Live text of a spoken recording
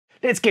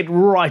let's get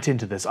right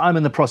into this. I'm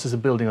in the process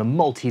of building a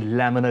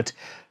multi-laminate,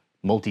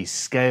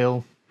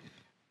 multi-scale,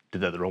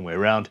 did that the wrong way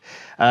around,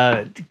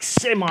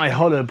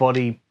 semi-hollow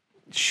body,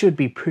 should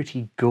be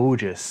pretty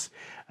gorgeous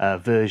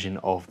version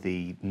of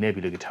the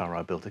Nebula guitar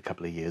I built a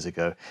couple of years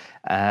ago.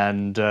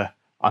 And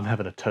I'm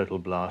having a total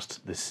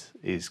blast. This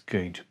is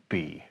going to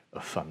be a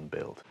fun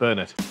build. Burn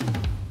it.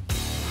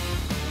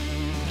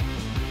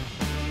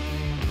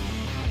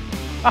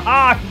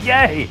 Haha,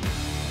 yay!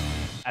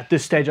 At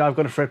this stage, I've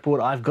got a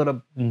fretboard, I've got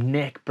a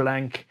neck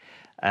blank,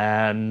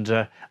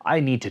 and I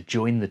need to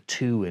join the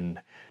two in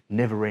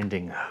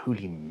never-ending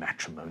holy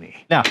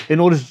matrimony. Now, in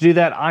order to do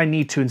that, I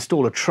need to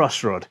install a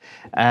truss rod.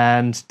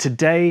 And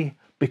today,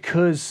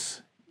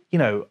 because, you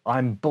know,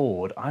 I'm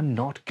bored, I'm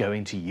not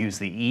going to use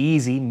the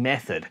easy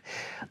method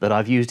that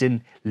I've used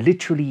in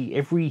literally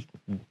every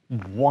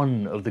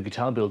one of the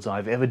guitar builds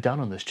I've ever done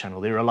on this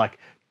channel. There are like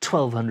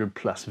 1,200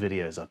 plus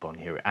videos up on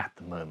here at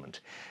the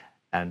moment.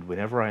 And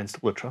whenever I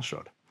install a truss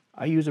rod,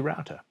 I use a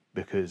router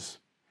because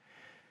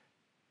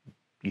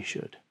you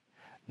should.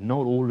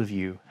 Not all of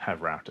you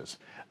have routers,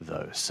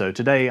 though. So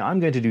today I'm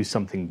going to do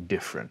something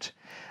different.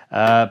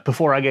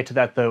 Before I get to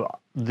that, though,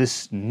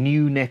 this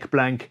new neck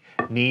blank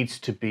needs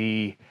to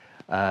be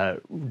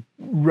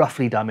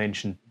roughly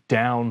dimensioned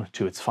down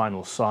to its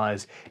final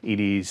size. It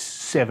is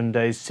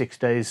 6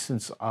 days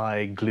since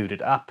I glued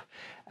it up,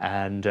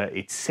 and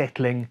it's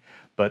settling,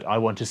 but I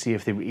want to see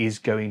if there is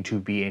going to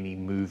be any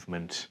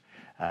movement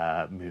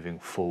moving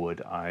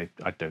forward. I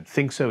don't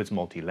think so. It's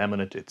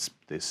multi-laminate.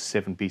 There's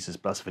 7 pieces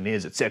plus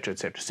veneers, etc.,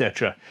 etc.,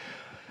 etc.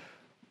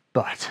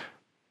 But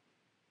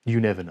you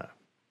never know.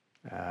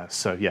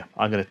 So yeah,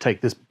 I'm going to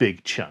take this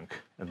big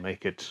chunk and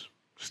make it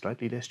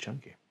slightly less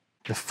chunky.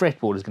 The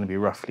fretboard is going to be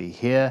roughly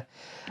here.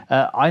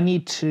 I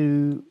need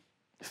to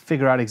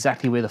figure out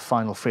exactly where the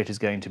final fret is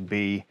going to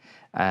be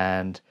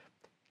and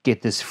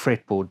get this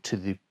fretboard to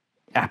the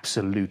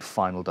absolute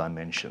final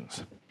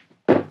dimensions.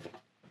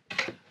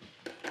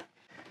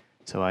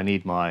 So I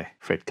need my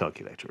fret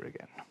calculator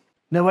again.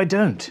 No, I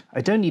don't.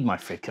 I don't need my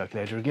fret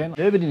calculator again.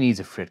 Nobody needs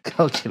a fret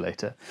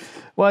calculator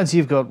once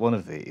you've got one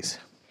of these.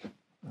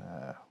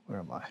 Where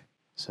am I?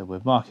 So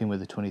we're marking where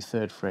the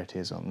 23rd fret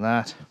is on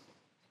that.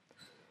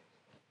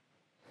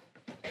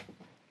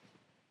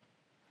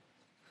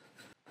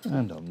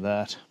 And on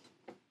that.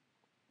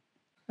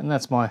 And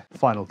that's my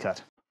final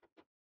cut.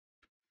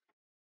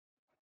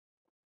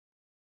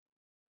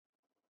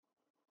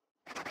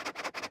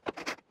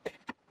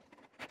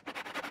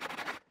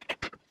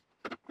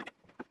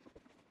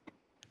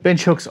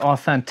 Bench hooks are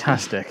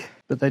fantastic,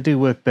 but they do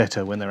work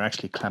better when they're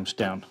actually clamped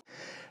down.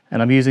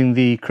 And I'm using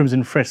the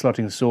Crimson fret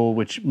slotting saw,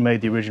 which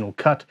made the original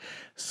cut,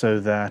 so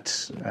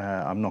that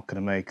I'm not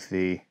going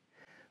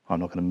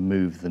to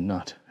move the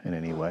nut in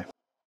any way.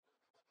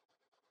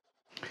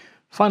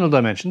 Final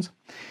dimensions.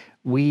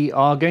 We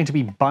are going to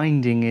be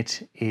binding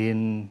it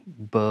in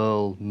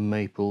burl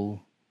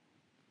maple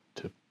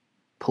to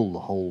pull the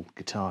whole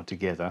guitar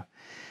together.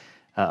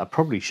 I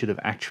probably should have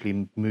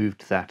actually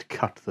moved that,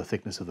 cut the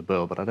thickness of the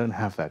burl, but I don't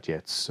have that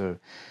yet, so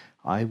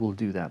I will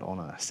do that on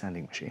a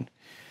sanding machine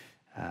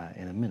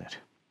in a minute.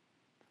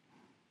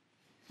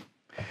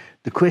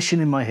 The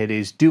question in my head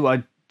is, do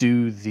I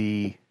do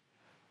the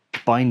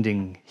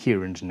binding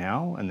here and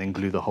now and then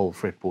glue the whole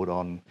fretboard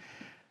on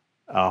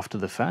after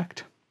the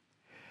fact?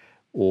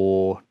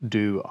 Or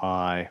do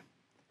I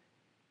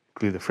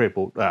glue the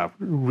fretboard,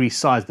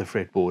 resize the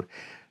fretboard,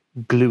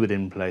 glue it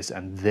in place,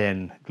 and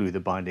then glue the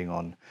binding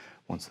on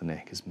once the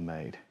neck is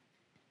made?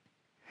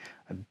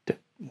 Let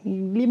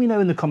me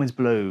know in the comments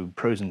below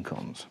pros and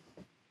cons,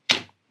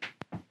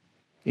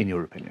 in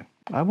your opinion.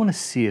 I want to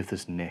see if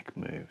this neck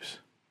moves.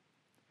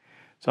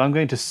 So I'm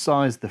going to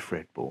size the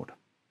fretboard.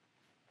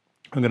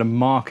 I'm going to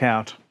mark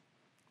out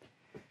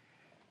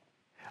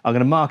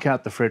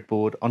the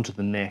fretboard onto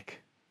the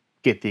neck,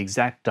 get the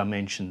exact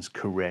dimensions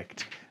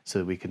correct so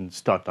that we can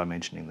start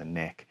dimensioning the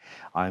neck.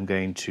 I'm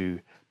going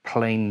to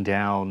plane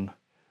down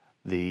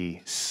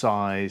the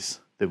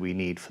size that we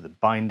need for the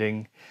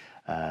binding,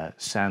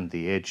 sand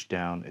the edge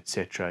down,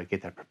 etc.,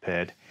 get that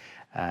prepared,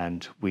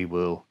 and we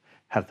will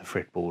have the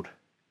fretboard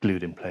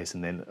glued in place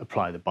and then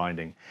apply the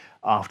binding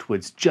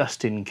afterwards,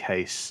 just in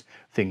case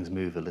things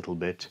move a little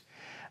bit.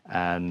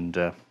 And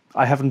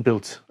I haven't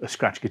built a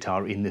scratch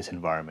guitar in this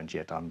environment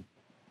yet. I'm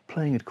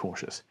playing it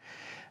cautious.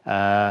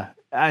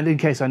 And in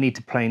case I need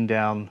to plane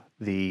down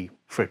the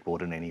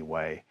fretboard in any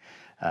way,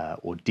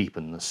 or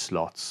deepen the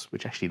slots,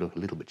 which actually look a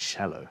little bit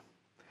shallow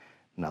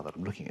now that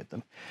I'm looking at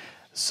them.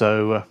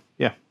 So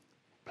yeah,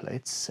 play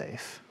it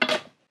safe.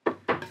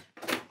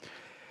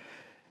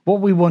 What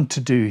we want to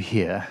do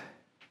here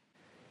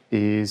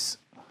is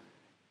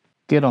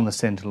get on the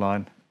center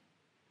line,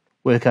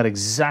 work out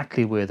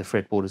exactly where the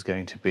fretboard is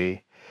going to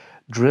be,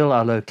 drill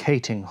our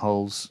locating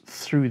holes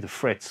through the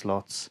fret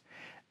slots,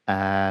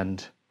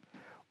 and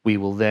we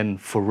will then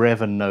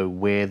forever know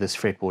where this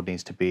fretboard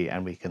needs to be,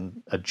 and we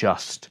can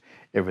adjust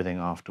everything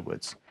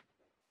afterwards.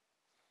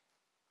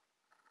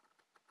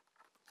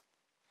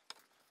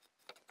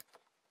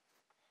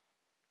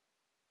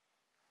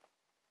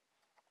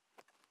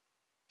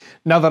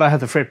 Now that I have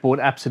the fretboard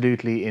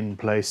absolutely in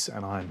place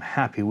and I'm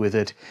happy with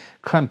it,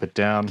 clamp it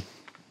down,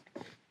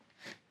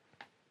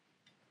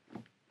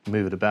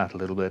 move it about a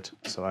little bit,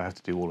 so I have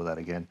to do all of that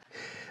again.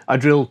 I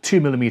drill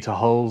 2mm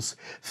holes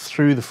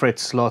through the fret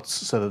slots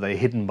so that they're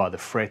hidden by the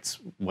frets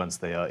once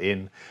they are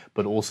in,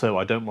 but also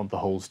I don't want the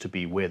holes to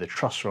be where the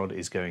truss rod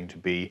is going to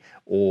be,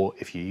 or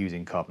if you're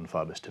using carbon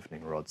fiber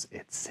stiffening rods,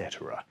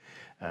 etc.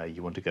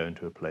 You want to go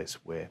into a place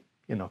where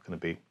you're not going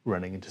to be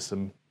running into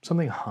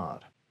something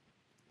hard.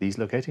 These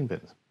locating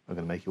pins are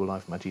going to make your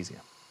life much easier.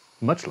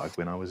 Much like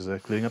when I was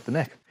gluing up the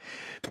neck.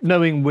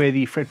 Knowing where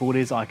the fretboard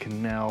is, I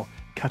can now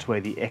cut away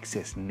the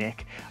excess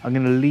neck. I'm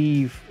going to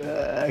leave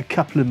a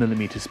couple of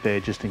millimeters spare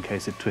just in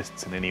case it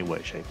twists in any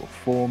way, shape or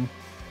form.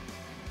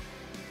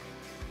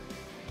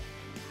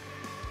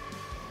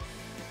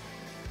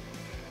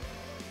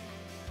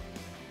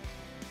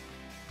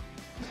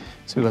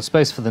 So we've got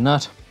space for the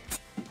nut,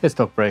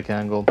 headstock break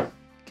angle,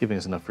 giving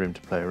us enough room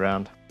to play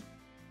around.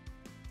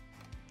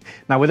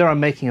 Now, whether I'm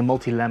making a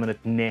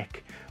multi-laminate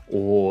neck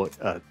or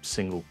a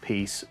single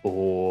piece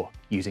or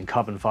using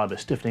carbon fiber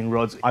stiffening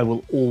rods, I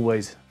will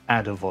always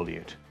add a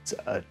volute. It's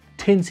a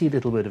teensy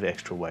little bit of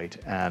extra weight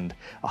and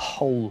a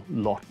whole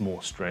lot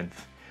more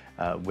strength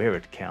where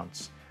it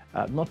counts.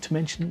 Not to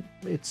mention,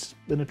 it's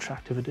an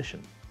attractive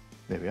addition.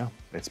 There we are.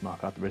 Let's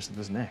mark out the rest of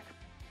this neck.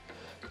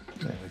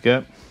 There we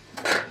go.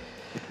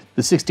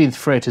 The 16th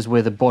fret is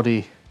where the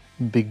body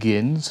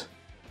begins,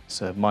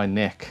 so my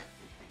neck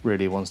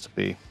really wants to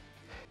be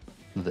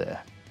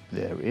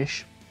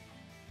there-ish.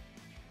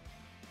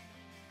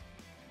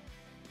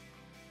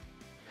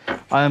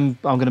 I'm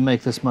going to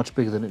make this much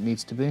bigger than it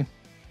needs to be.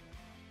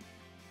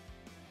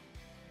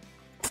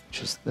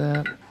 Just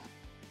there.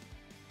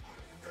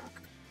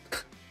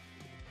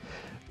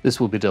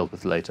 This will be dealt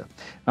with later.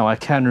 Now I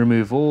can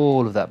remove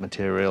all of that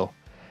material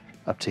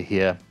up to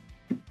here.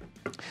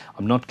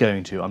 I'm not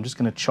going to, I'm just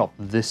going to chop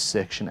this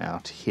section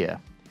out here,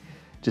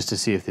 just to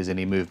see if there's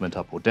any movement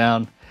up or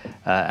down,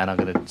 and I'm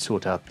going to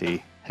sort out the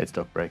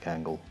headstock break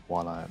angle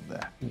while I am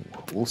there.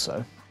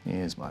 Also,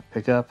 here's my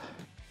pickup.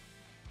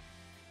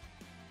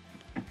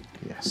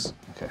 Yes,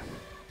 okay.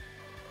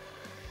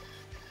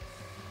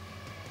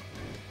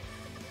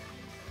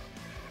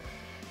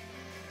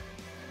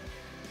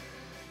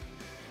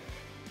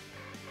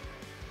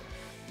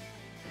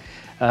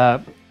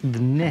 The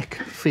neck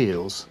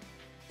feels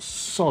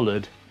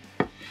solid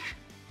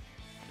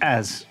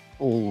as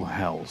all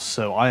hell,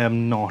 so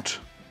I'm not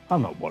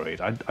worried.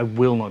 I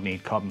will not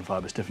need carbon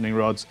fiber stiffening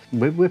rods.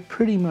 We're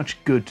pretty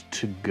much good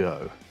to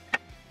go.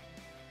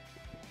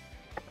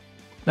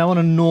 Now on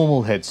a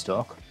normal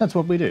headstock, that's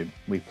what we do.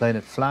 We plane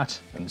it flat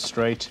and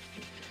straight,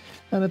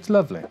 and it's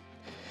lovely.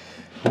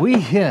 We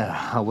here,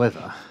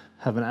 however,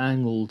 have an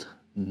angled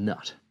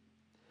nut.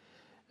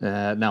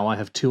 Now I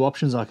have two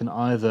options. I can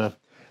either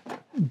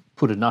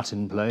put a nut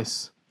in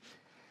place,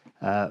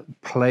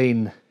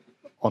 plane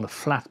on a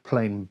flat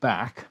plane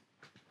back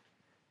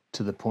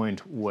to the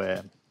point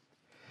where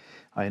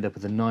I end up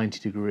with a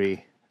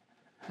 90-degree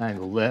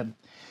angle there,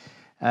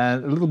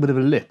 and a little bit of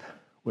a lip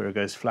where it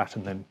goes flat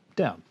and then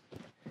down.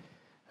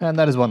 And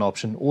that is one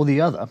option. Or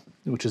the other,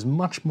 which is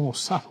much more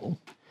subtle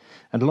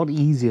and a lot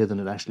easier than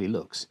it actually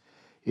looks,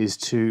 is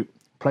to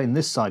plane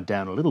this side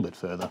down a little bit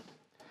further,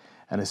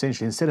 and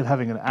essentially instead of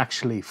having an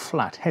actually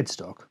flat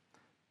headstock,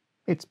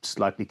 it's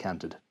slightly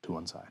canted to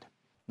one side.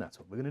 That's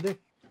what we're going to do.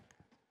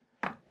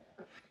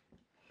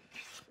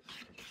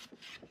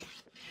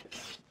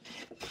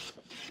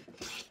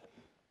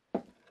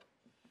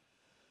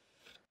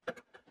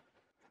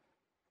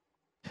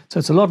 So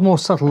it's a lot more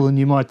subtle than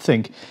you might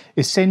think.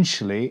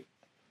 Essentially,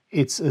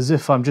 it's as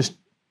if I'm just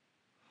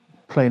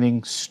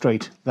planing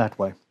straight that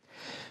way.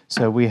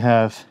 So we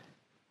have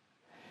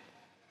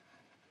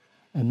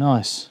a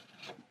nice,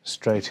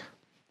 straight,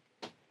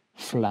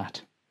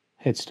 flat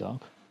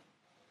headstock.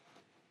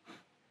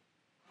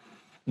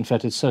 In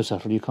fact, it's so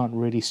subtle you can't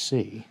really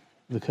see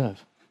the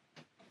curve.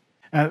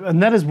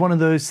 And that is one of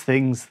those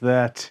things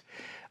that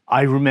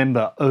I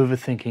remember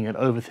overthinking and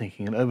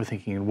overthinking and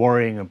overthinking and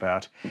worrying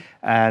about.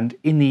 And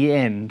in the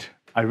end,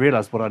 I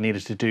realized what I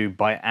needed to do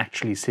by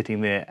actually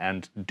sitting there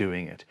and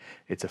doing it.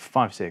 It's a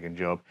 5-second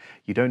job.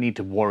 You don't need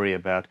to worry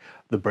about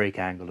the break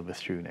angle of a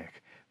through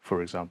neck,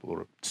 for example,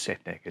 or a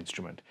set neck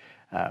instrument.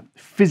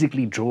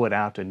 Physically draw it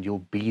out and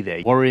you'll be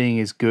there. Worrying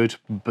is good,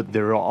 but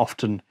there are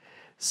often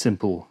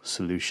simple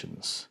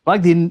solutions.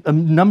 Like a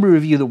number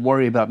of you that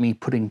worry about me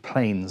putting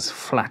planes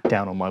flat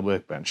down on my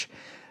workbench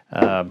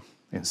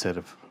instead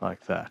of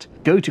like that.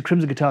 Go to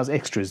Crimson Guitars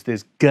Extras.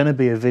 There's gonna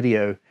be a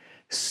video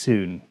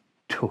soon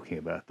talking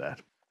about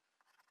that.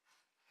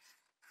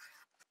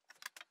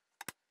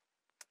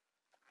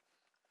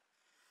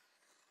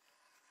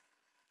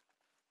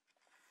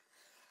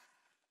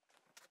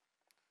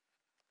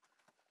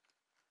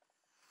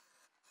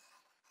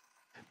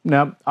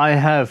 Now, I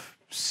have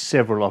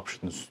several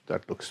options.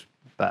 That looks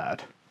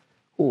bad.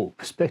 Oh,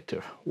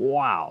 perspective.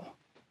 Wow.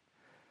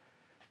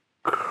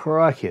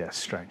 Crikey, that's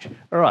strange.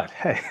 All right,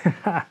 hey,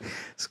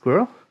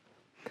 Squirrel.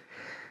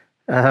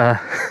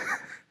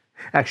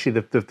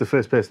 Actually, the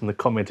first person that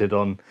commented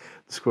on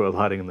the squirrel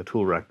hiding in the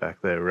tool rack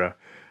back there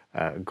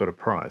got a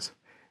prize.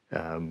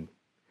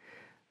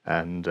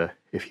 And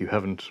if you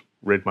haven't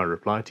read my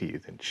reply to you,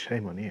 then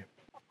shame on you.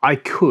 I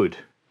could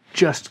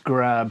just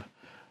grab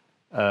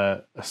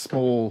a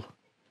small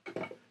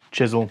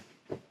chisel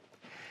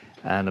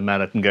and a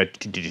mallet and go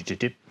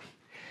tip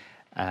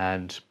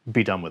and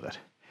be done with it.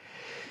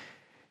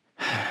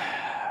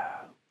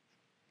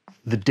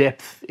 The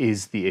depth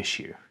is the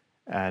issue,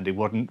 and it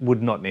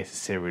would not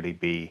necessarily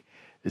be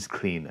as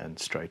clean and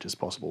straight as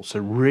possible. So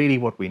really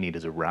what we need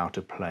is a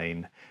router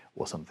plane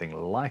or something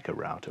like a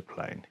router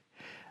plane.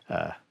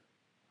 I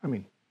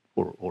mean,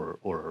 or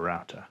a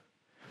router,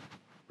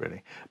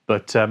 really.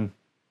 But I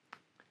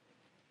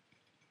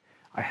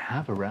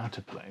have a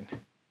router plane.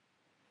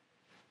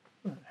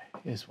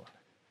 Here's one.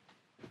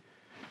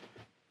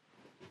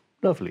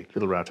 Lovely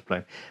little router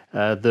plane.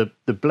 The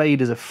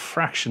blade is a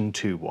fraction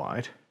too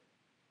wide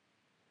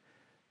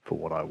for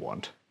what I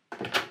want.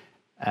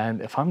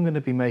 And if I'm going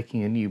to be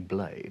making a new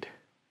blade,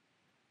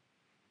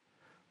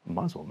 I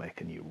might as well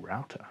make a new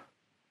router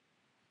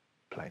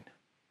plane.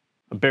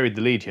 I buried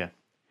the lead here.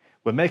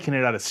 We're making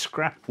it out of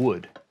scrap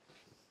wood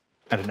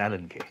and an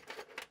Allen key.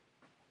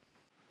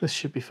 This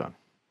should be fun.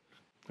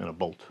 And a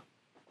bolt.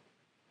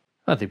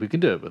 I think we can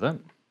do it with that.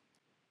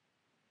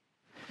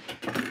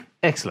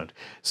 Excellent.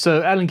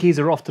 So Allen keys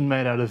are often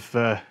made out of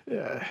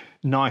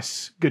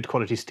nice, good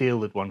quality steel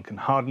that one can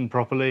harden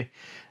properly.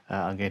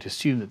 I'm going to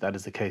assume that that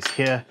is the case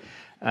here.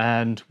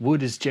 And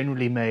wood is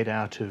generally made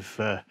out of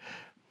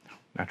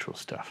natural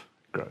stuff.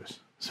 It grows.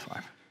 It's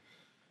fine.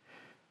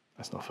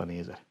 That's not funny,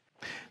 is it?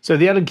 So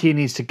the Allen key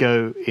needs to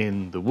go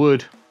in the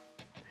wood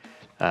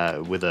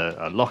with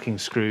a locking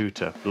screw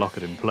to lock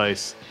it in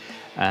place,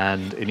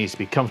 and it needs to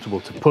be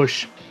comfortable to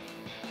push.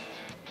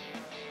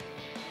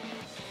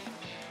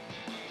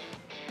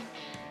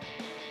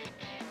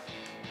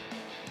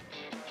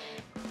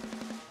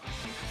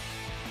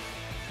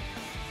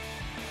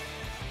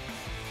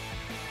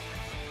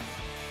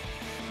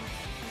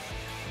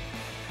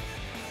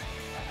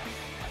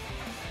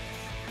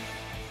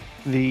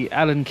 The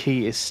Allen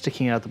key is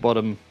sticking out the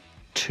bottom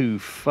too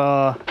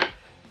far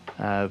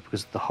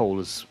because the hole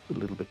is a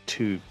little bit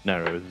too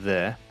narrow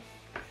there.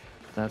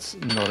 That's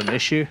not an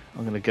issue.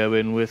 I'm going to go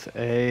in with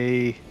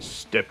a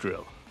step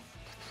drill.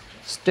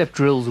 Step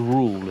drills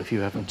rule if you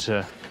haven't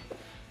had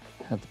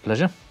the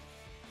pleasure.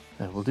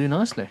 That will do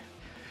nicely.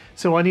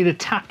 So I need a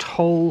tapped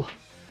hole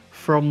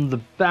from the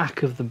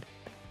back of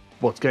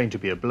what's going to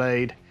be a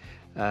blade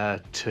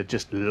to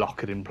just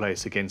lock it in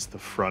place against the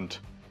front.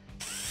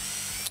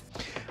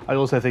 I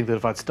also think that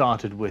if I'd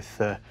started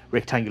with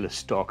rectangular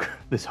stock,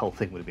 this whole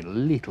thing would have been a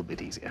little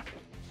bit easier.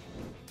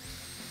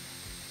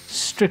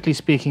 Strictly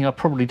speaking, I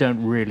probably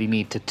don't really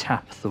need to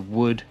tap the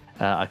wood.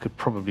 I could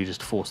probably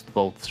just force the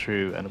bolt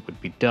through and it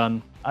would be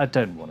done. I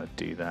don't want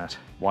to do that.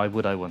 Why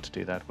would I want to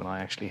do that when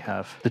I actually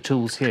have the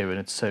tools here and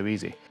it's so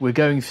easy? We're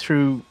going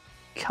through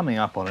coming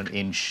up on 1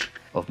 inch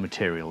of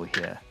material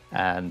here,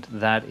 and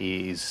that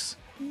is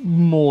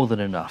more than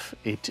enough.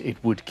 It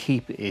would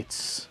keep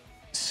its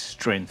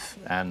strength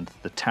and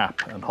the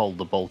tap and hold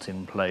the bolt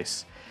in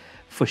place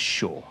for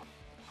sure.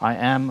 I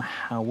am,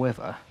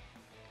 however,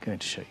 going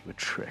to show you a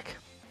trick.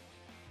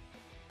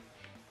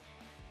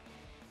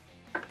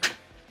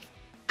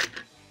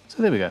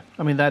 So there we go.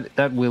 I mean,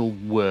 that will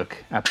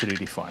work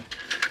absolutely fine.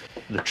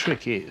 The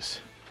trick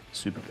is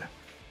super glue.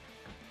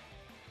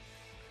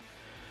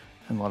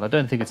 And while I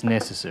don't think it's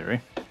necessary,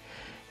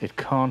 it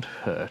can't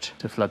hurt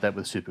to flood that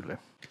with super glue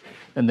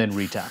and then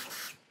re-tap.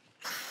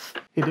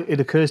 It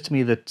occurs to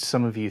me that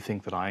some of you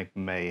think that I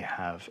may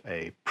have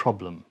a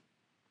problem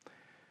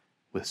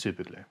with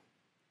super glue.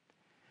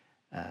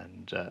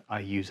 And I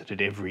use it at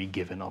every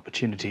given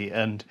opportunity.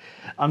 And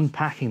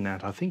unpacking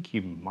that, I think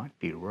you might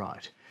be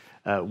right.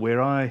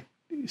 Where I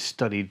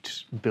studied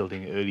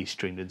building early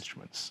stringed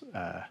instruments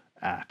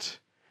at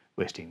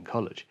Western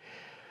College,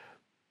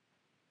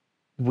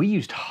 we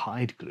used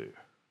hide glue.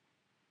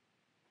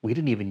 We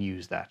didn't even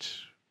use that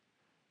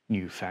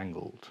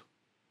newfangled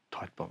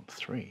Titebond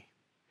 3.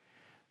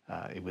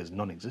 It was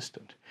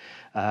non-existent.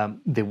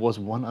 There was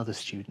one other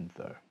student,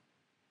 though,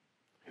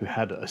 who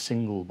had a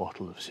single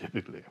bottle of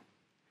super glue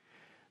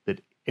that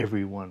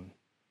everyone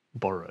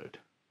borrowed,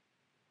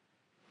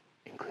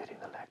 including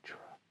the lecturer.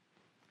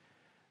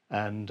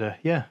 And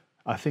yeah,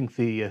 I think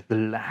the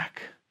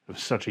lack of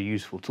such a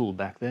useful tool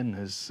back then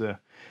has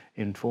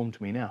informed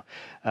me now.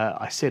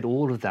 I said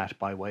all of that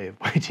by way of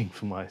waiting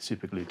for my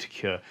super glue to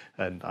cure,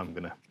 and I'm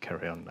going to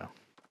carry on now.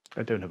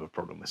 I don't have a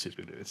problem with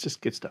super glue. It's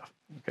just good stuff.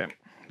 Okay,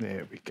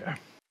 there we go.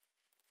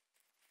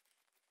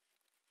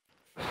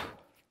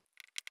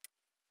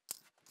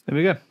 There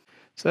we go.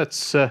 So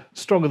that's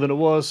stronger than it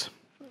was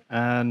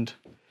and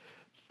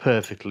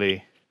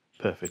perfectly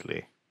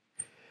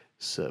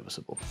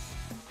serviceable.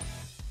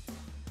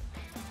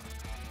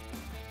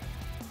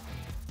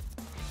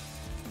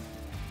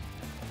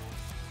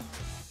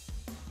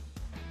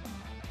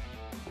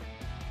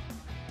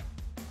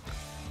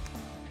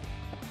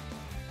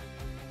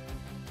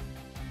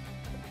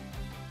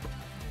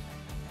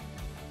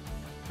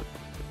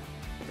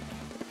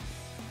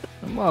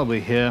 while we're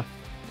here,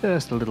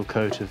 just a little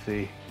coat of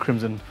the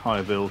Crimson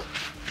High Build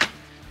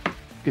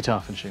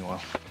guitar finishing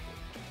oil.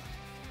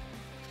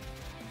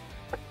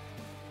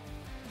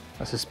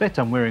 I suspect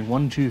I'm wearing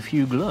one too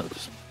few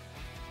gloves.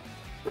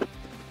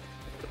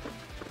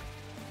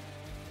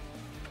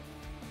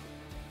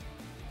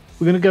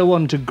 We're going to go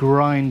on to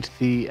grind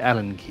the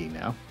Allen key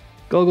now.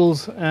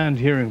 Goggles and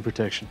hearing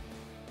protection.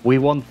 We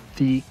want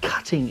the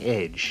cutting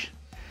edge,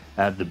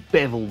 the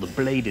bevel, the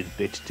bladed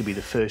bit, to be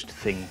the first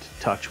thing to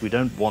touch. We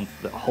don't want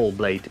the whole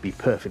blade to be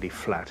perfectly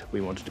flat.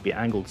 We want it to be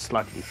angled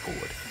slightly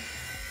forward.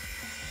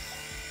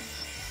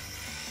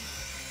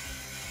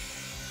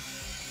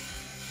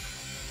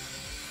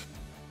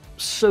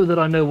 So that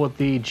I know what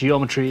the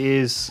geometry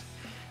is,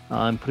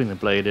 I'm putting the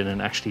blade in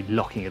and actually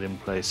locking it in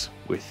place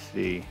with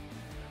the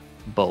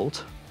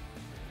bolt.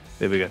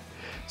 There we go.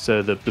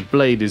 So the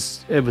blade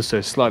is ever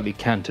so slightly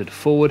canted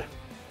forward.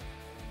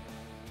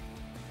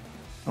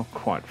 Not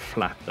quite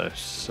flat though,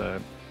 so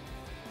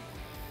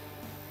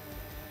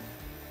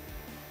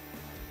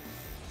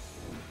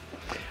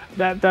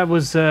that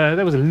was a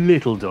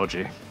little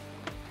dodgy.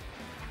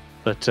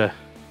 But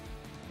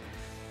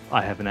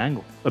I have an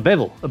angle, a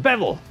bevel,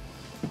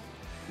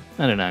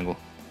 and an angle,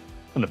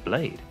 and a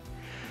blade.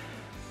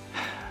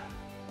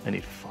 I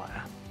need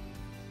fire.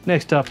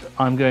 Next up,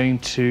 I'm going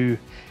to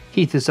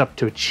heat this up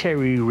to a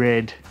cherry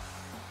red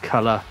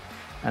color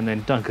and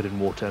then dunk it in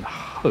water and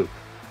hope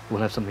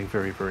we'll have something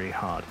very, very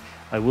hard.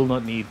 I will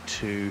not need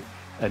to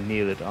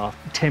anneal it,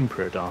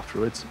 temper it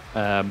afterwards.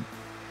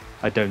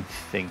 I don't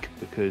think,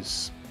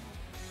 because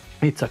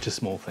it's such a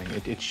small thing,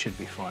 it should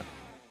be fine.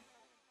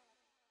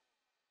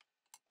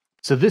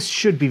 So this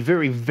should be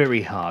very,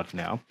 very hard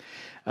now.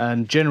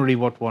 And generally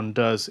what one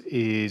does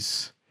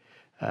is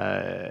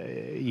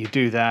you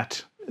do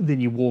that,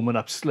 then you warm it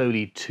up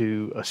slowly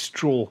to a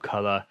straw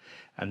color,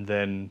 and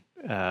then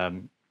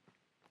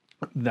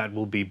that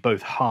will be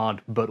both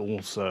hard but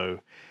also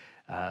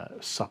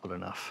supple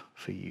enough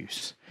for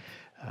use.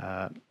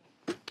 I'm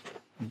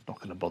not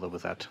going to bother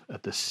with that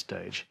at this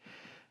stage.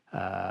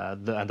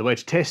 And the way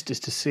to test is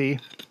to see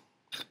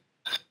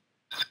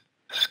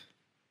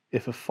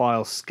if a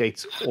file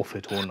skates off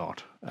it or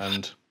not.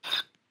 And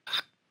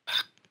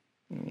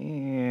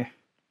yeah,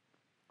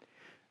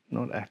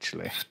 not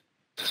actually.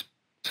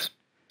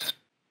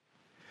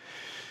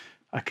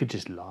 I could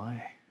just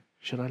lie.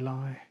 Should I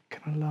lie?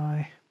 Can I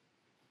lie?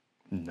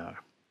 No.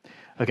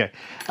 Okay.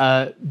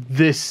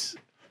 This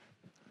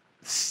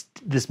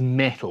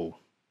metal,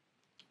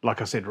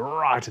 like I said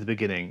right at the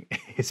beginning,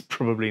 is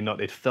probably not.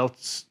 It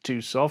felt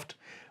too soft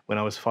when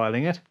I was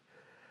filing it,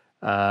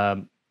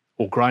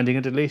 or grinding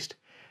it at least,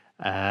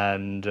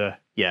 and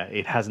yeah,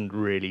 it hasn't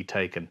really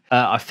taken.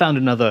 I found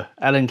another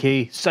Allen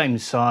key, same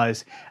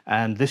size,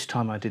 and this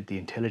time I did the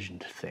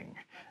intelligent thing,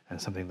 and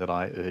something that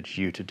I urge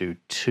you to do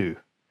too.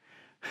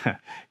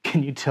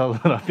 Can you tell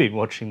that I've been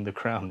watching The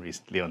Crown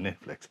recently on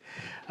Netflix?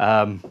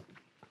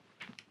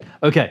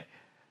 Okay,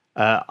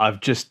 I've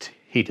just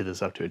heated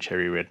this up to a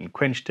cherry red and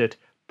quenched it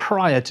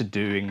prior to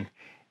doing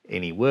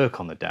any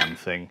work on the damn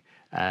thing,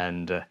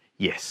 and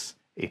yes,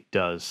 it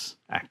does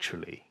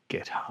actually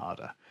get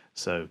harder.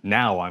 So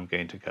now I'm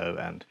going to go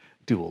and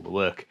do all the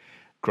work,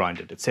 grind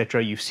it,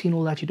 etc. You've seen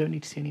all that, you don't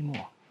need to see any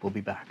more. We'll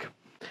be back.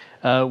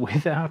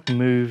 Without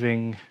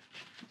moving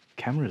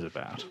cameras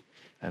about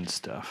and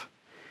stuff,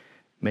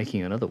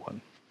 making another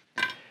one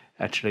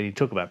actually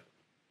took about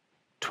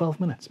 12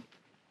 minutes.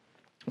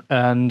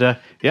 And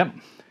yep,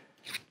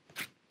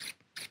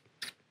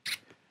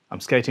 I'm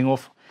skating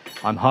off.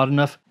 I'm hard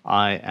enough.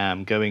 I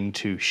am going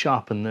to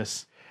sharpen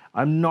this.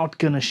 I'm not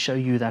going to show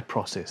you that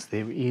process.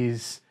 There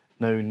is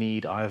no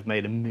need. I have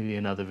made a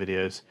million other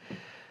videos,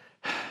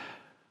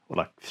 well,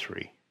 like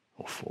 3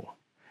 or 4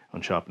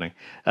 on sharpening.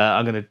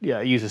 I'm going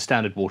to use a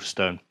standard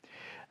Waterstone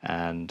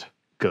and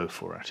go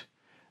for it.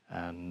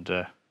 And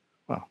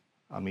well,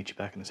 I'll meet you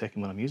back in a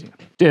second when I'm using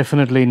it.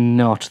 Definitely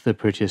not the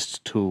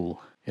prettiest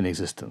tool in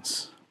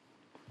existence,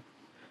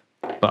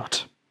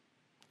 but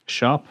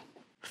sharp,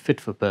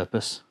 fit for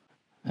purpose,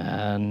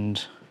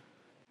 and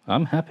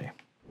I'm happy.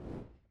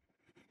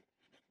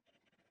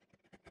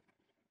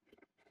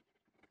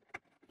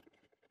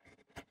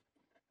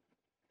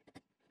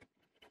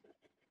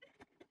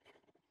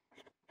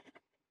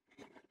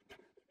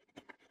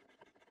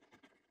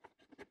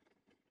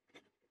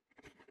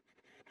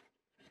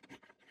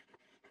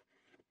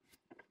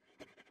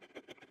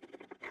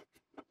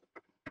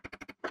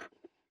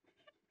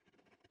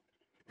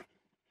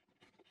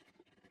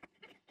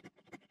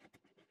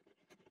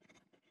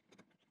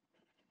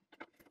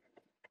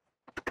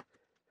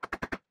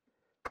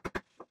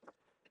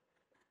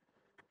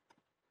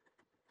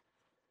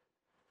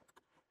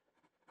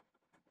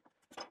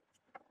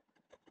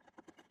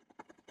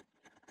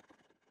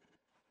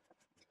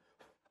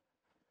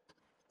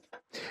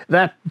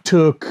 That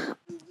took,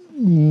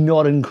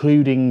 not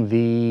including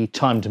the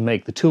time to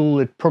make the tool,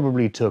 it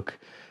probably took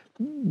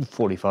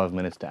 45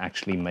 minutes to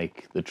actually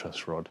make the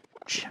truss rod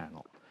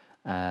channel.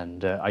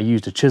 And I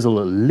used a chisel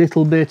a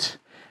little bit,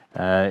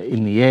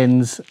 in the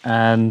ends,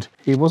 and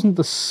it wasn't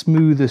the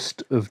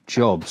smoothest of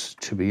jobs,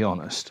 to be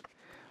honest.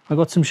 I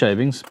got some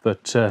shavings,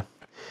 but a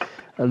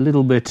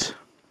little bit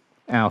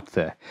out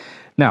there.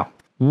 Now,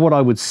 what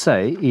I would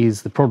say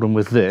is the problem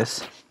with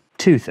this,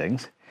 two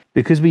things.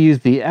 Because we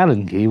use the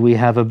Allen key, we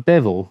have a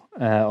bevel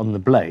on the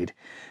blade,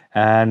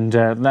 and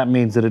that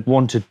means that it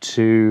wanted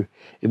to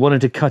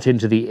cut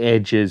into the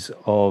edges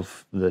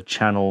of the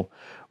channel,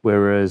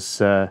 whereas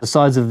the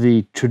sides of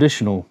the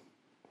traditional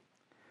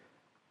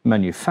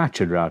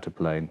manufactured router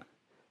plane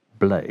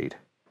blade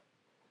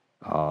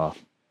are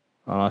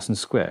nice and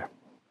square,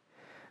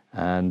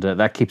 and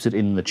that keeps it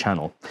in the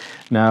channel.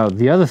 Now,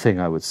 the other thing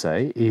I would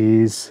say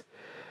is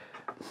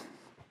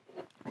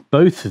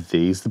both of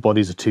these, the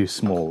bodies are too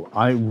small.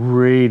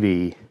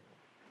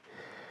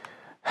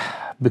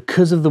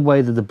 Because of the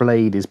way that the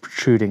blade is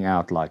protruding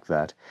out like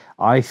that,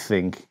 I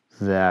think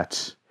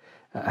that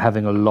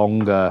having a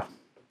longer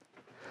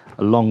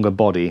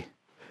body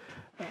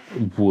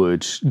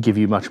would give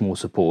you much more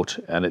support,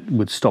 and it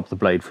would stop the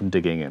blade from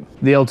digging in.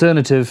 The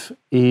alternative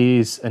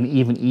is an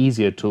even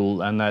easier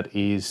tool, and that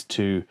is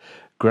to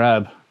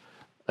grab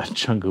a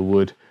chunk of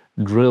wood,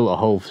 drill a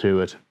hole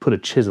through it, put a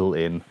chisel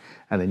in,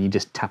 and then you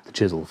just tap the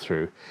chisel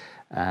through,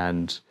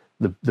 and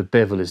the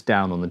bevel is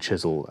down on the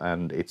chisel,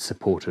 and it's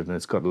supported, and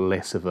it's got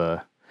less of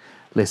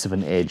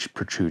an edge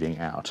protruding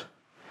out.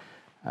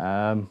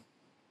 I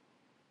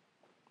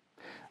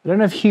don't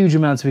have huge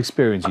amounts of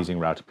experience using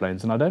router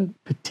planes, and I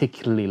don't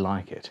particularly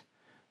like it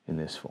in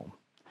this form.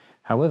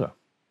 However,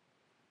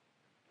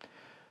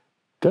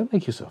 go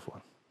make yourself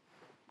one.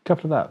 A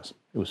couple of hours.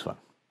 It was fun.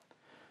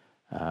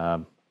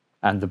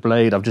 And the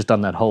blade, I've just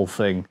done that whole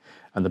thing,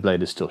 and the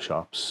blade is still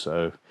sharp.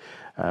 So,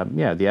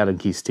 yeah, the Allen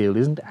key steel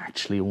isn't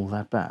actually all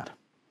that bad.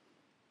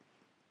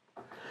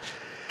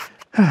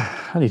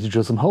 I need to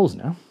drill some holes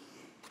now.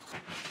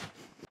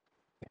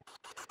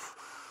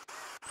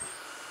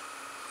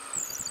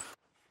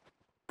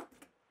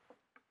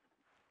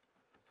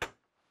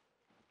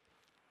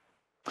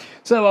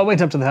 So I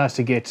went up to the house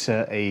to get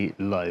a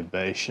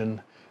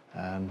libation,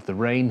 and the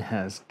rain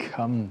has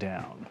come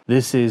down.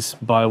 This is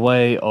by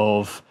way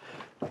of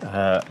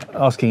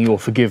asking your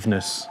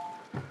forgiveness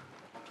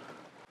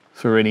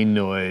for any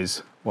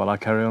noise while I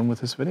carry on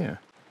with this video.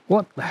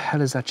 What the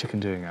hell is that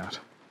chicken doing out?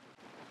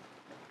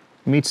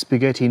 Meet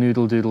spaghetti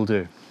noodle doodle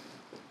do.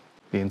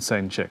 The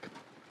insane chick.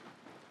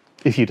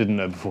 If you didn't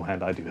know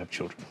beforehand, I do have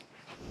children.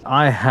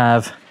 I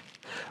have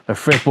a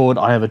fretboard,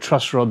 I have a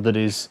truss rod that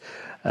is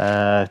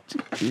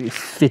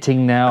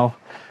fitting now.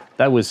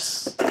 That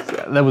was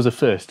a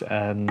first,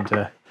 and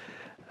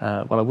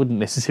well, I wouldn't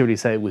necessarily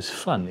say it was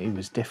fun. It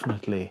was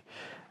definitely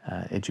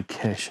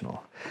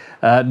educational.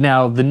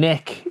 Now the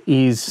neck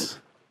is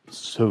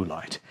so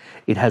light;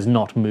 it has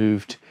not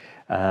moved.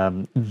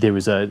 There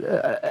is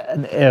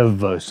an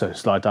ever so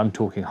slight, I'm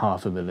talking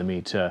 0.5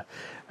 millimeter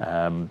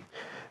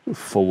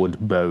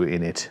forward bow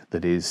in it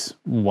that is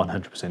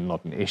 100%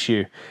 not an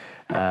issue.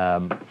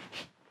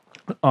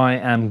 I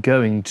am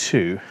going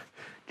to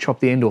chop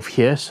the end off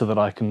here so that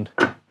I can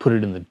put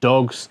it in the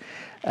dogs,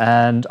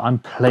 and I'm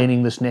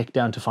planing this neck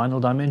down to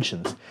final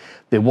dimensions.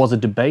 There was a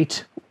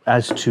debate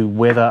as to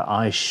whether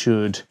I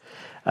should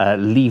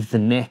leave the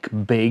neck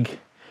big,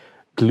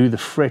 glue the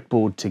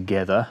fretboard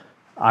together,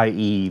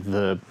 i.e.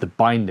 the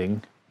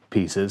binding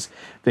pieces,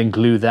 then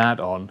glue that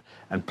on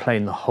and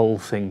plane the whole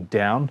thing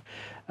down.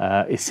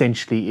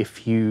 Essentially,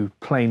 if you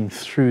plane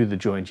through the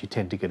joint, you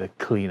tend to get a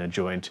cleaner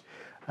joint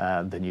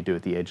than you do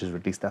at the edges, or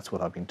at least that's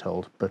what I've been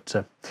told. But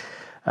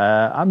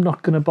I'm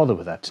not going to bother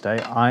with that today.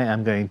 I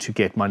am going to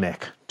get my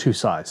neck to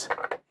size.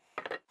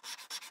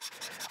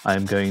 I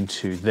am going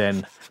to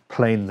then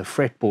plane the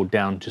fretboard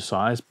down to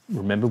size.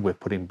 Remember, we're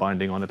putting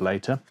binding on it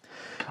later.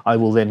 I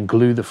will then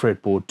glue the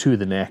fretboard to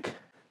the neck.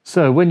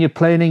 So when you're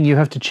planing, you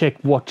have to check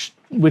which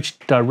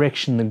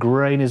direction the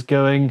grain is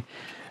going,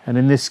 and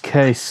in this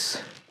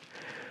case,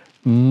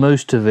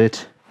 most of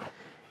it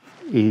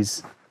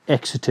is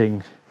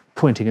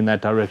pointing in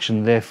that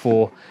direction.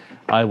 Therefore,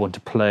 I want to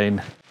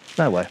plane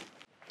that way.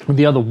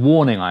 The other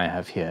warning I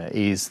have here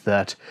is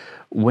that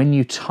when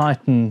you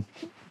tighten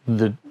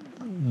the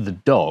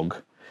dog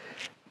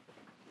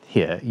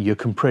here, you're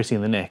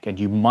compressing the neck and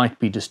you might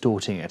be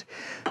distorting it.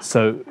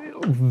 So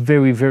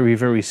very, very,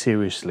 very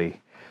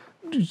seriously,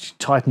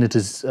 tighten it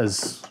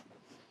as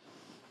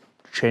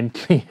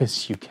gently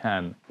as you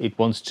can. It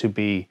wants to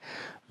be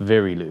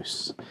very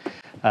loose.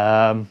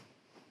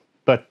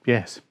 But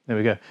yes, there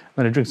we go. I'm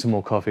going to drink some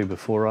more coffee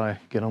before I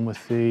get on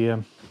with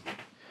the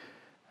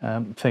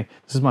thing.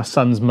 This is my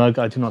son's mug.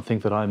 I do not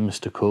think that I'm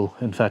Mr. Cool.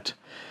 In fact,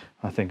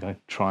 I think I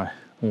try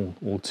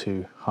all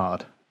too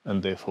hard,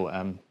 and therefore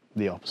am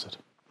the opposite.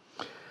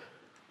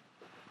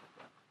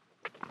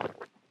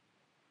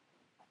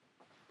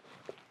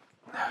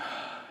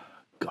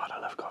 God, I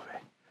love coffee.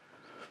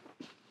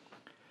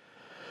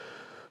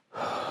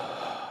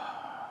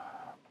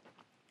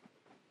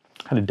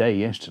 Had a day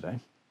yesterday.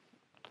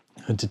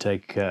 Had to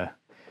take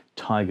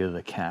Tiger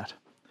the cat,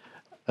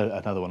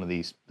 another one of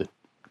these the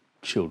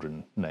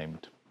children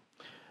named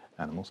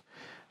animals,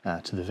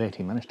 to the vet.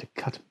 He managed to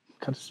cut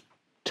cut his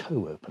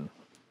toe open,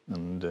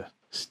 and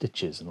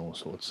stitches and all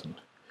sorts. And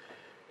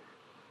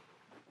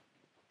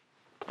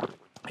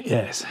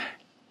yes,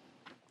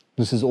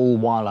 this is all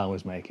while I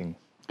was making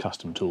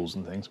custom tools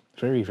and things.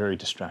 Very, very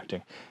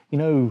distracting. You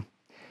know,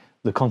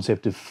 the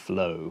concept of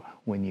flow,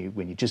 when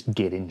you just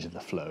get into the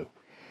flow,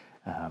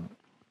 and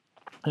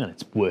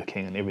it's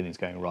working and everything's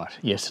going right.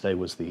 Yesterday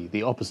was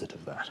the opposite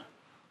of that.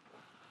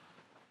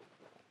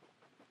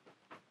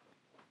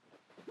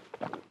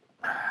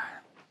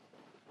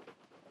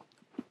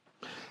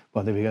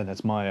 Well, there we go.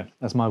 That's my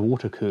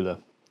water cooler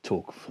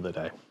talk for the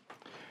day.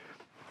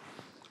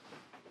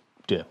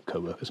 Dear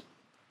co-workers.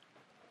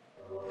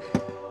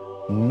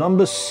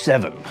 Number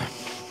 7.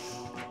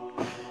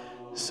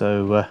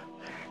 So,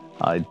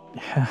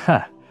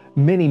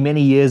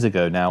 many years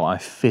ago now, I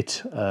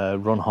fit a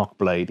Ron Hock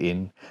blade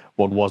in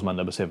what was my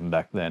number 7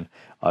 back then.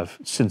 I've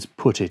since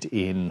put it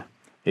in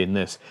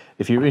this.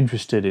 If you're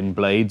interested in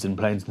blades and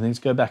planes and things,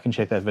 go back and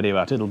check that video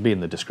out. It'll be in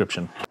the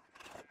description.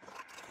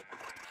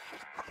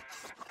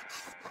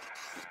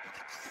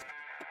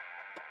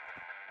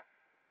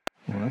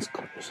 Well, that's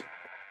close.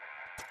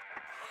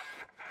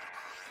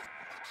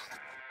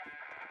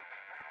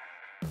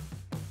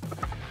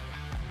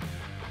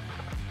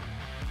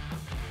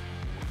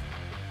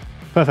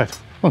 Perfect.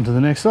 On to the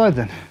next slide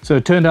then. So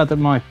it turned out that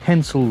my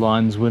pencil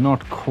lines were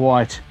not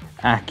quite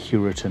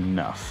accurate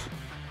enough.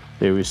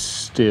 There is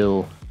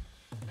still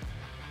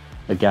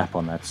a gap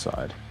on that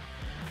side,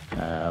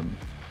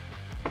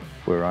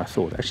 where I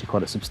thought actually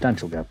quite a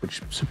substantial gap,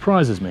 which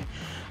surprises me.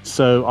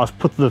 So I've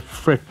put the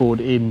fretboard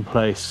in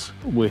place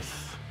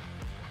with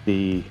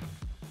the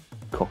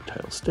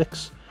cocktail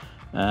sticks,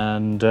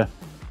 and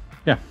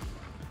yeah,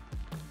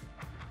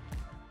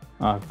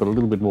 I've got a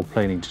little bit more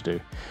planing to do.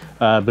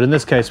 But in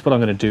this case, what I'm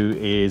going to do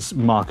is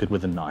mark it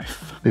with a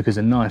knife, because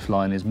a knife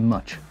line is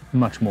much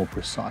more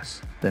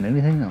precise than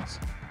anything else.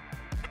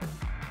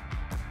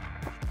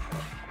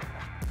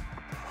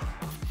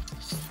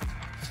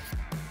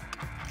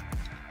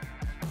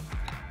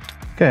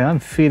 Okay, I'm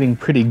feeling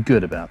pretty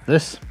good about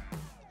this.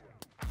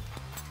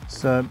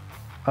 So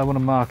I want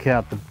to mark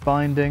out the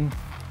binding.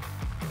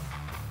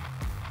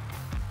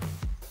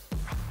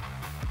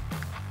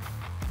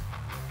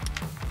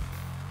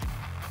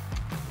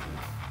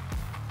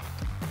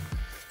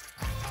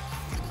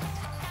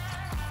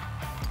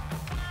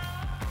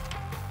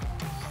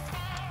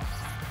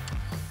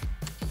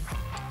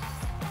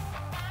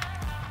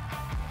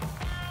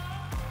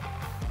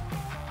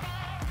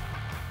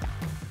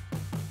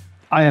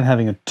 I am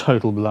having a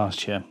total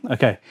blast here.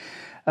 Okay,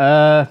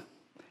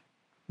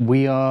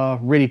 we are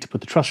ready to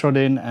put the truss rod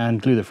in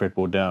and glue the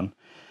fretboard down,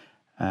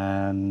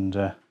 and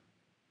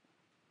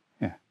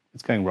yeah,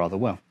 it's going rather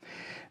well.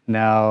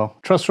 Now,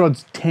 truss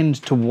rods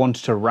tend to want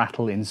to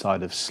rattle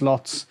inside of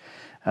slots.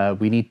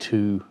 We need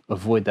to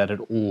avoid that at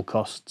all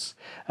costs.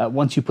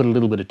 Once you put a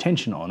little bit of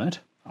tension on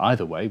it,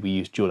 either way, we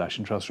use dual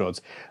action truss rods,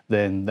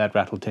 then that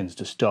rattle tends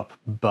to stop,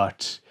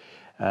 but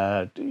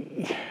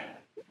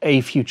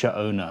a future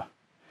owner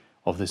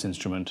of this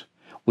instrument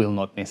will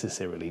not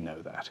necessarily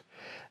know that.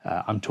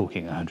 I'm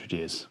talking 100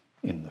 years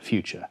in the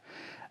future.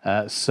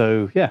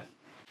 So yeah,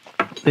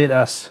 let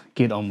us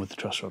get on with the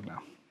truss rod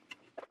now.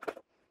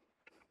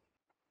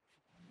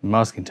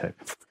 Masking tape.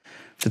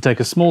 So take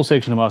a small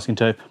section of masking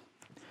tape,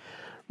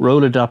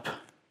 roll it up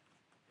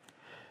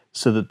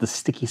so that the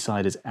sticky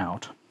side is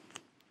out.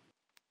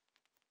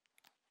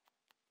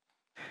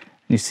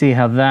 You see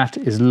how that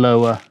is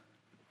lower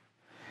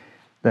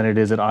than it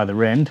is at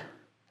either end.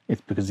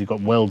 It's because you've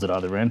got welds at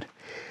either end.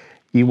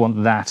 You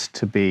want that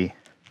to be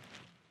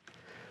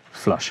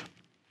flush.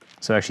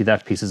 So actually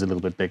that piece is a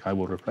little bit big. I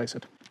will replace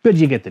it. But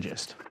you get the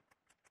gist.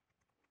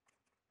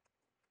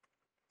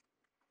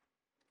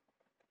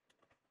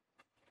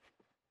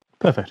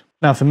 Perfect.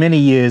 Now for many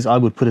years I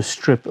would put a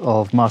strip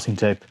of masking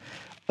tape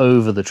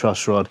over the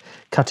truss rod,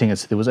 cutting it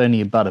so there was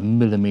only about 1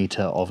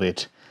 millimeter of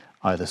it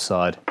either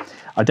side.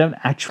 I don't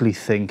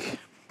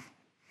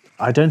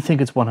think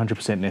it's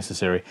 100%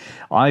 necessary.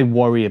 I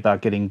worry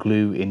about getting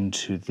glue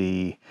into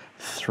the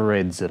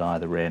threads at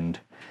either end,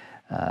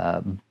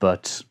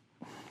 but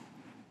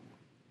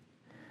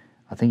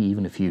I think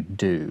even if you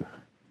do,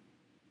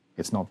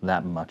 it's not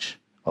that much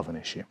of an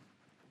issue.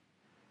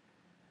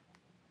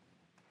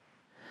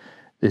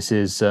 This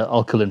is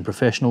alkaline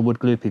professional wood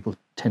glue. People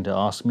tend to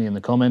ask me in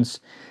the comments.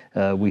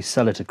 We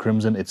sell it at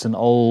Crimson. It's an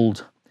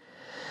old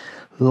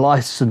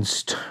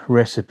licensed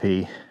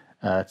recipe.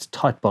 It's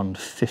Titebond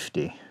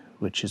 50.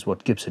 Which is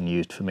what Gibson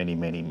used for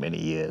many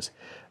years.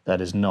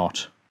 That is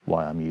not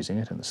why I'm using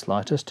it in the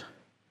slightest.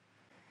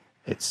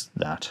 It's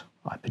that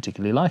I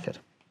particularly like it.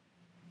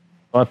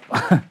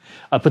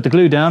 I put the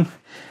glue down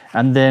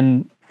and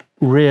then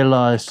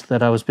realized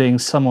that I was being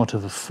somewhat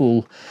of a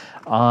fool.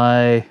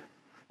 I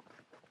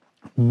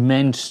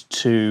meant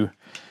to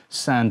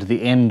sand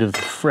the end of the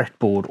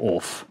fretboard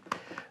off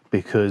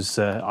because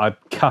I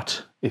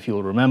cut, if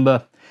you'll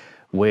remember,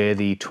 where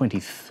the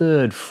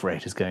 23rd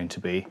fret is going to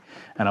be,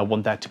 and I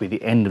want that to be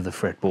the end of the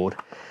fretboard.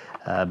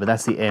 but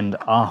that's the end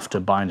after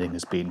binding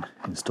has been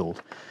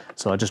installed.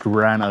 So I just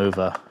ran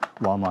over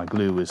while my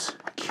glue was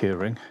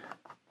curing.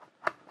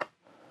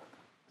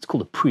 It's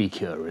called a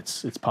pre-cure,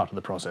 it's part of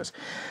the process.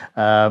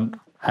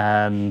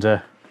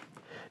 And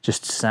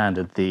just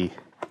sanded the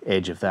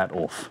edge of that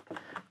off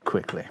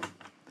quickly.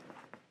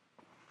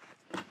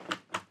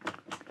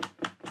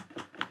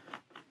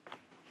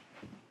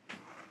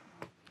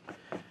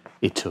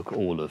 It took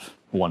all of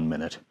 1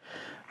 minute,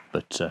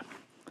 but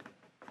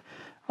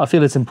I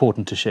feel it's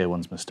important to share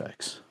one's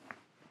mistakes.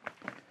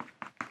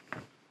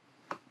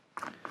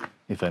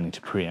 If only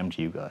to preempt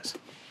you guys.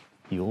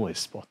 You always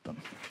spot them.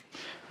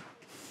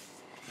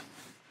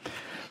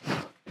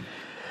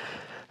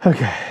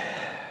 Okay.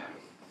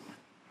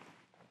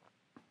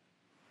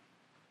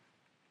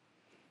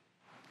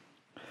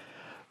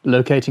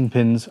 Locating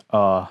pins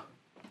are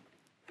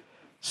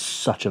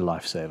such a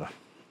lifesaver.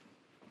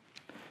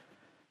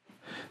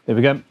 There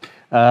we go.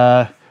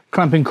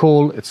 Clamping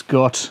caul, it's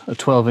got a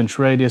 12-inch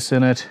radius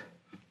in it.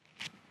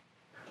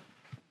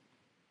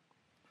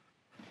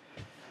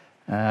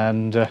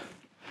 And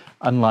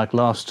unlike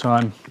last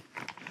time,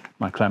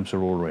 my clamps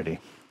are all ready.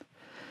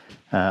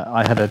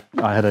 I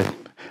had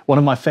one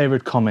of my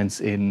favorite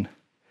comments in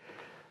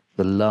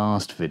the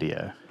last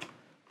video.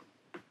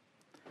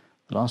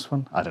 The last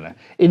one? I don't know.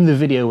 In the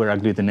video where I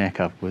glued the neck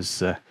up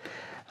was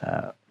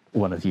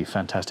one of you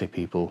fantastic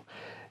people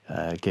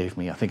gave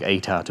me, I think,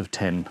 8 out of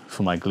 10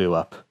 for my glue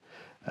up,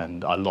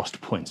 and I lost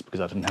points because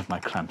I didn't have my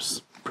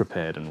clamps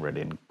prepared and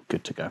ready and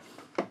good to go.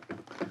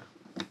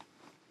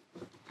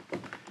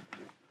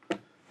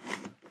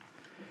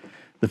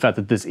 The fact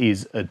that this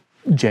is a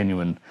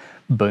genuine,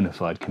 bona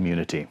fide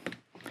community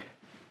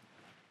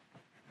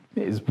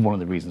is one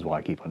of the reasons why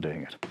I keep on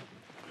doing it.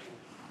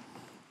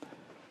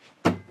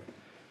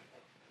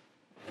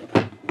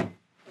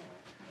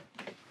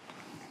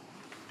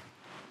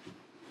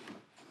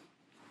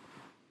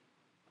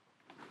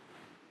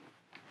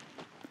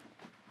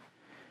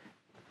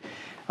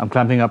 I'm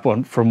clamping up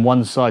from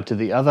one side to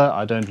the other.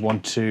 I don't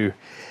want to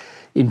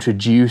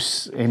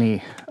introduce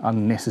any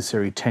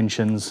unnecessary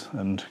tensions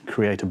and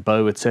create a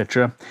bow,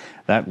 etc.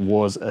 That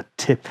was a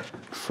tip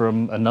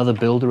from another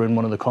builder in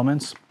one of the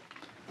comments.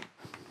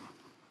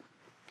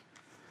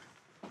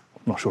 I'm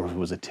not sure if it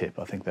was a tip.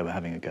 I think they were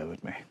having a go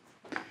at me.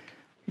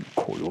 You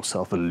call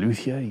yourself a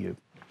luthier, you're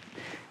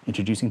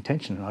introducing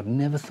tension, and I've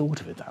never thought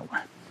of it that way.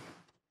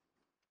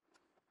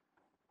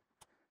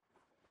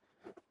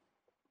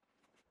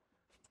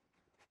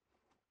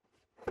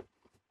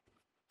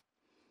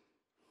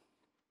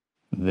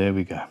 There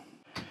we go.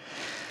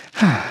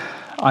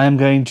 I am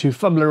going to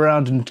fumble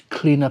around and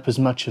clean up as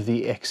much of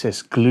the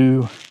excess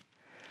glue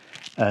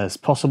as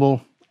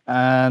possible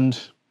and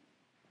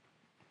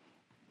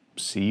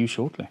see you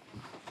shortly.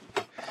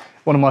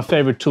 One of my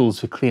favorite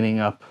tools for cleaning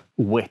up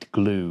wet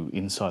glue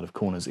inside of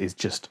corners is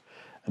just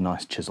a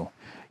nice chisel.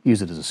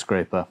 Use it as a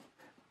scraper,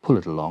 pull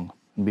it along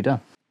and be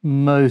done.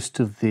 Most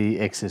of the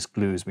excess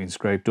glue has been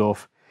scraped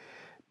off.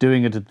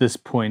 Doing it at this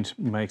point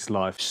makes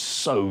life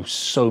so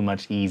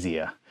much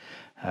easier.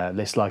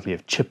 Less likely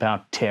of chip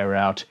out, tear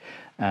out,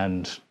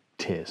 and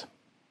tears.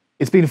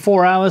 It's been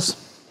 4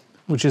 hours,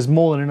 which is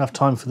more than enough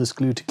time for this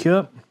glue to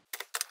cure.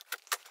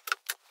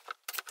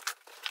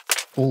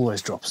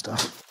 Always drop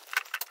stuff.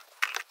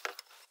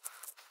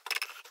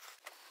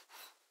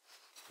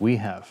 We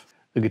have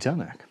the guitar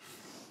neck.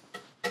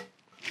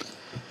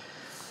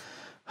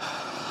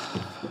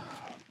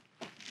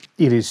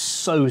 It is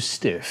so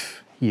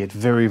stiff, yet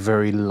very,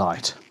 very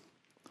light.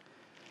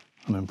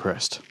 I'm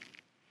impressed.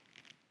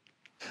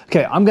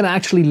 Okay, I'm going to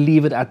actually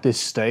leave it at this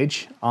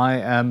stage. I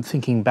am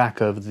thinking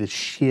back over the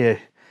sheer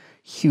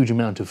huge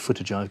amount of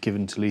footage I've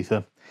given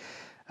Talitha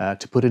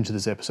to put into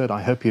this episode.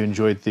 I hope you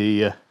enjoyed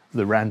the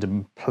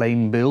random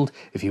plain build.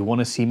 If you want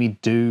to see me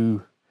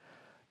do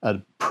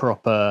a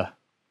proper...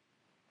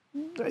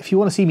 If you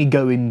want to see me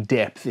go in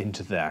depth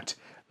into that,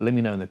 let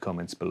me know in the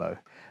comments below.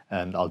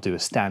 And I'll do a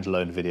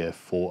standalone video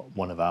for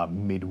one of our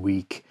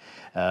midweek,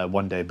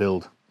 one-day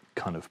build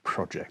kind of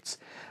projects.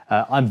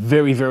 I'm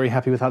very, very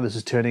happy with how this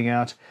is turning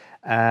out.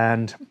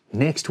 And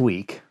next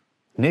week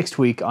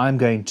I'm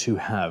going to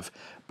have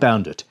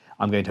bound it.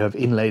 I'm going to have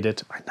inlaid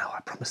it. I know I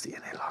promised the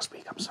inlay last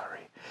week, I'm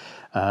sorry.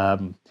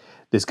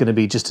 There's going to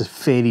be just a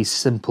fairly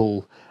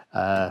simple,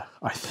 I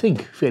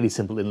think fairly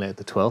simple inlay at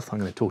the 12th. I'm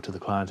going to talk to the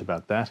client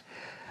about that.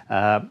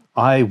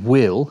 I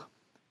will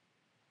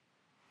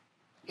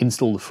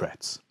install the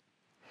frets.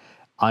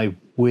 I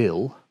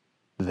will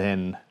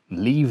then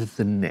leave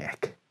the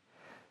neck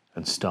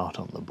and start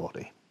on the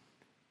body.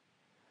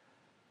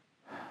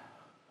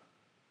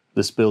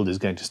 This build is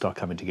going to start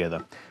coming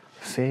together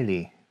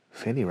fairly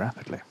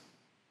rapidly.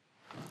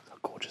 A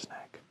gorgeous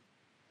neck.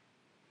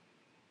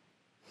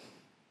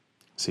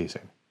 See you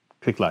soon.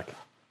 Click like,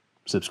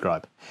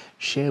 subscribe,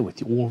 share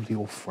with all of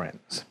your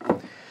friends.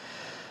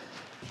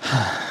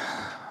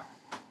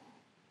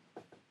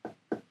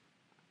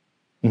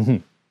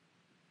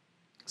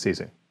 See you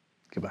soon.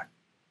 Goodbye.